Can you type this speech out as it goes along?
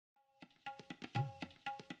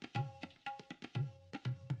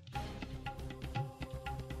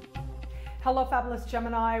Hello, fabulous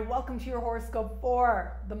Gemini. Welcome to your horoscope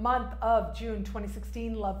for the month of June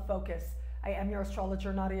 2016, Love Focus. I am your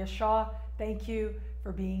astrologer, Nadiya Shah. Thank you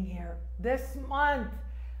for being here. This month,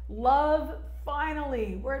 love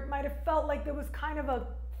finally, where it might have felt like there was kind of a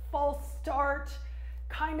false start,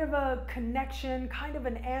 kind of a connection, kind of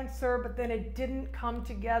an answer, but then it didn't come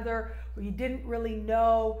together, or you didn't really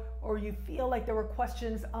know, or you feel like there were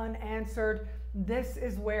questions unanswered. This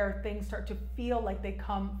is where things start to feel like they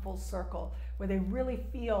come full circle, where they really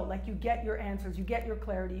feel like you get your answers, you get your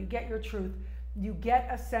clarity, you get your truth, you get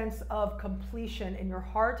a sense of completion in your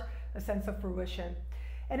heart, a sense of fruition.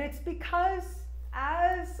 And it's because,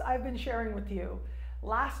 as I've been sharing with you,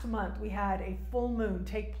 last month we had a full moon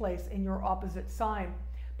take place in your opposite sign.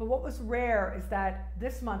 But what was rare is that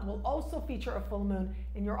this month will also feature a full moon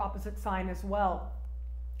in your opposite sign as well.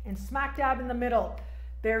 And smack dab in the middle,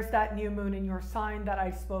 there's that new moon in your sign that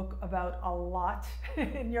I spoke about a lot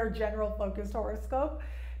in your general focused horoscope,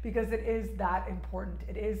 because it is that important.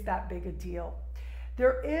 It is that big a deal.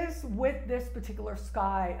 There is, with this particular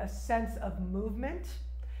sky, a sense of movement.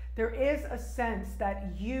 There is a sense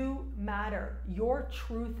that you matter. Your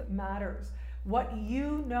truth matters. What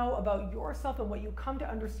you know about yourself and what you come to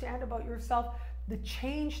understand about yourself, the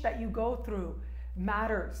change that you go through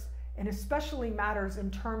matters, and especially matters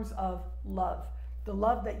in terms of love. The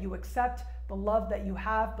love that you accept, the love that you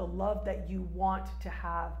have, the love that you want to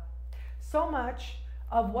have. So much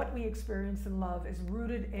of what we experience in love is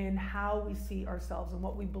rooted in how we see ourselves and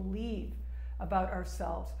what we believe about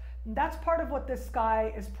ourselves. And that's part of what this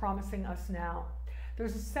sky is promising us now.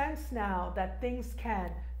 There's a sense now that things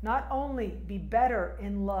can not only be better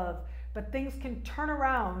in love, but things can turn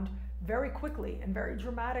around very quickly and very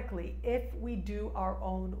dramatically if we do our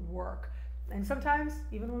own work. And sometimes,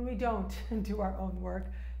 even when we don't do our own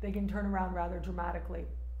work, they can turn around rather dramatically.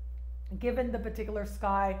 Given the particular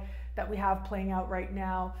sky that we have playing out right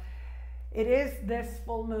now, it is this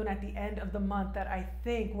full moon at the end of the month that I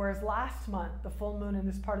think, whereas last month, the full moon in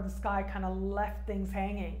this part of the sky kind of left things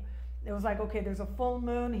hanging. It was like, okay, there's a full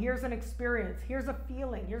moon, here's an experience, here's a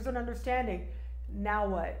feeling, here's an understanding. Now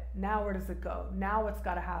what? Now where does it go? Now what's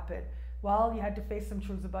got to happen? Well, you had to face some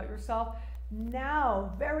truths about yourself.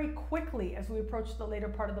 Now, very quickly, as we approach the later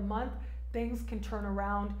part of the month, things can turn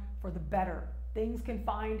around for the better. Things can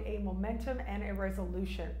find a momentum and a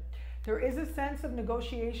resolution. There is a sense of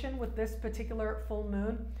negotiation with this particular full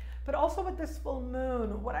moon, but also with this full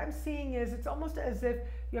moon, what I'm seeing is it's almost as if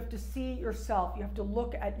you have to see yourself, you have to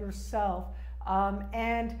look at yourself,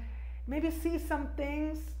 and maybe see some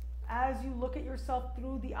things as you look at yourself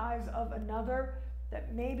through the eyes of another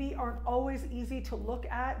that maybe aren't always easy to look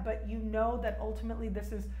at, but you know that ultimately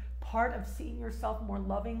this is part of seeing yourself more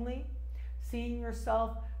lovingly, seeing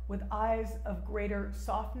yourself with eyes of greater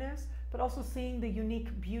softness, but also seeing the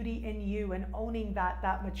unique beauty in you and owning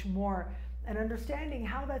that much more, and understanding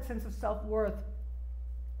how that sense of self-worth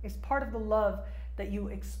is part of the love that you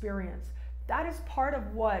experience. That is part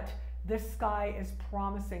of what this sky is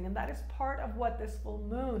promising, and that is part of what this full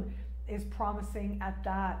moon is promising at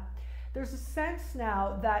that. There's a sense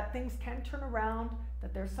now that things can turn around,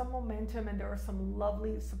 that there's some momentum, and there are some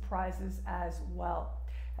lovely surprises as well.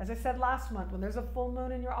 As I said last month, when there's a full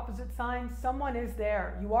moon in your opposite sign, someone is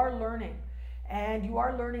there. You are learning, and you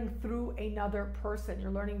are learning through another person.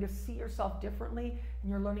 You're learning to see yourself differently,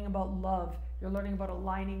 and you're learning about love. You're learning about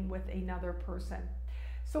aligning with another person.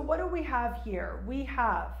 So what do we have here? We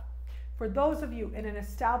have, for those of you in an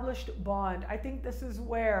established bond, I think this is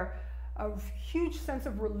where a huge sense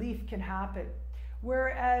of relief can happen.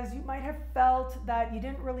 Whereas you might have felt that you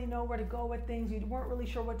didn't really know where to go with things, you weren't really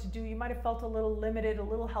sure what to do, you might have felt a little limited, a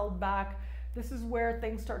little held back. This is where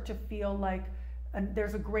things start to feel like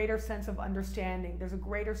there's a greater sense of understanding, there's a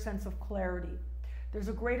greater sense of clarity. There's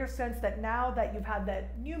a greater sense that now that you've had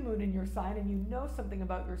that new moon in your sign and you know something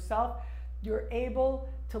about yourself, you're able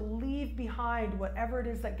to leave behind whatever it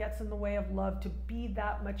is that gets in the way of love, to be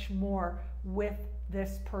that much more with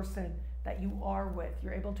this person that you are with.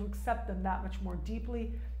 You're able to accept them that much more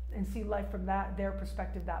deeply and see life from their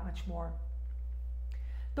perspective that much more.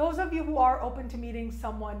 Those of you who are open to meeting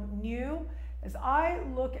someone new, as I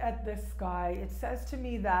look at this sky, it says to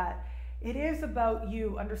me that it is about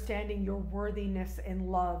you understanding your worthiness in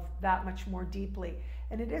love that much more deeply.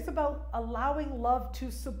 And it is about allowing love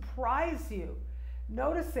to surprise you,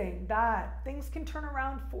 noticing that things can turn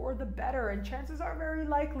around for the better. And chances are very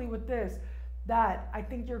likely with this, that I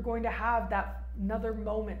think you're going to have that another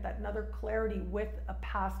moment, that another clarity with a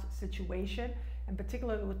past situation, and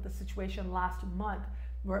particularly with the situation last month,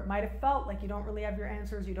 where it might have felt like you don't really have your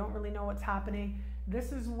answers, you don't really know what's happening.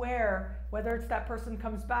 This is where, whether it's that person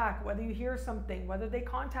comes back, whether you hear something, whether they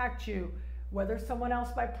contact you, whether someone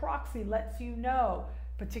else by proxy lets you know,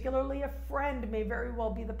 particularly a friend may very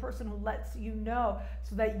well be the person who lets you know,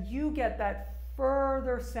 so that you get that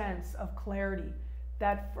further sense of clarity,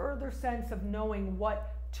 that further sense of knowing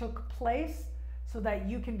what took place, so that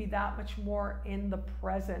you can be that much more in the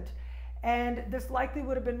present. And this likely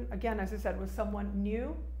would have been, again, as I said, with someone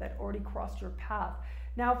new that already crossed your path.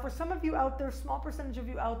 Now, for some of you out there, small percentage of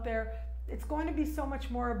you out there, it's going to be so much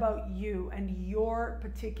more about you and your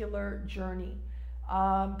particular journey.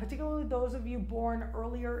 Particularly those of you born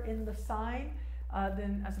earlier in the sign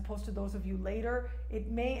than as opposed to those of you later.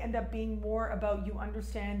 It may end up being more about you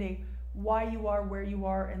understanding why you are where you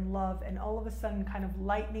are in love, and all of a sudden kind of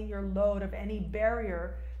lightening your load of any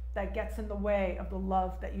barrier that gets in the way of the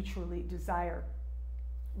love that you truly desire.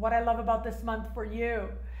 What I love about this month for you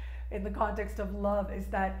in the context of love is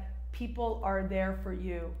that people are there for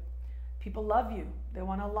you. People love you. They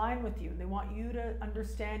want to align with you. They want you to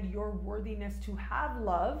understand your worthiness to have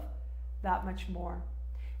love that much more.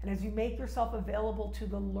 And as you make yourself available to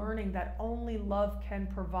the learning that only love can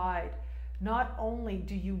provide, not only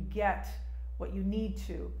do you get what you need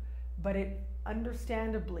to, but it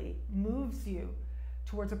understandably moves you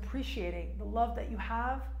towards appreciating the love that you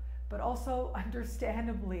have, but also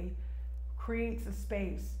understandably creates a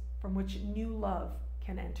space from which new love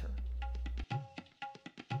can enter.